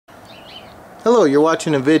Hello, you're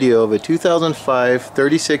watching a video of a 2005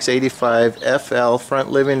 3685 FL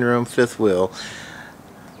front living room fifth wheel.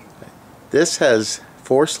 This has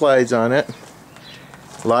 4 slides on it,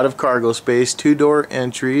 a lot of cargo space, 2-door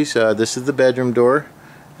entries. This is the bedroom door,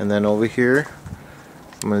 and then over here,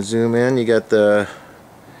 I'm going to zoom in, you got the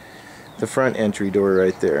front entry door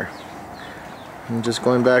right there. I'm just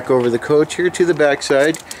going back over the coach here to the back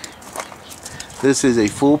side. This is a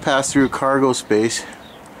full pass-through cargo space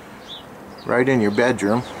right in your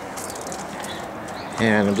bedroom,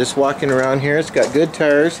 and I'm just walking around here. It's got good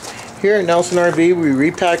tires. Here at Nelson RV, we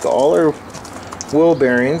repack all our wheel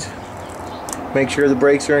bearings, make sure the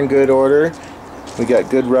brakes are in good order. We got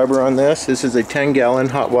good rubber on this. This is a 10-gallon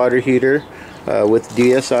hot water heater with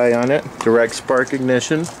DSI on it, direct spark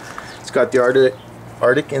ignition. It's got the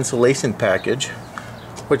Arctic insulation package,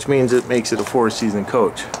 which means it makes it a 4-season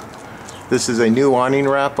coach. This is a new awning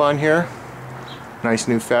wrap on here, nice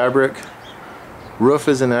new fabric. Roof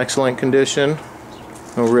is in excellent condition,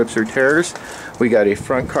 no rips or tears. We got a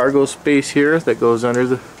front cargo space here that goes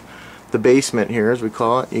under the basement here, as we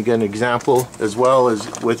call it. You get an example as well as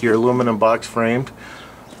with your aluminum box framed.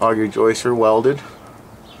 All your joists are welded.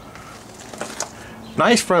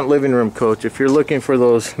 Nice front living room coach. If you're looking for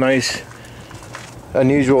those nice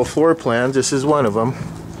unusual floor plans, this is one of them.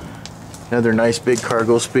 Another nice big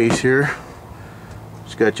cargo space here.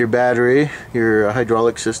 It's got your battery, your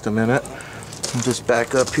hydraulic system in it. Just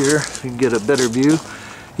back up here so you can get a better view.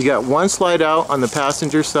 You got one slide out on the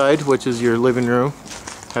passenger side, which is your living room.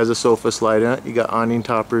 Has a sofa slide in it. You got awning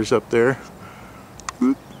toppers up there.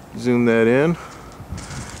 Zoom that in.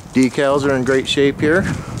 Decals are in great shape here.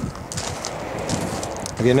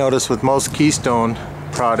 If you notice, with most Keystone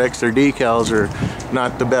products, their decals are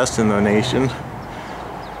not the best in the nation.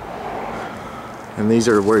 And these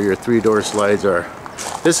are where your 3-door slides are.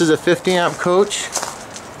 This is a 50 amp coach.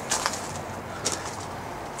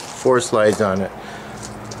 4 slides on it.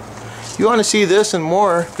 If you want to see this and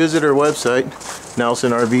more, visit our website,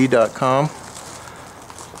 nelsonrv.com.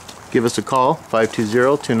 Give us a call,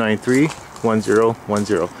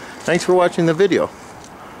 520-293-1010. Thanks for watching the video.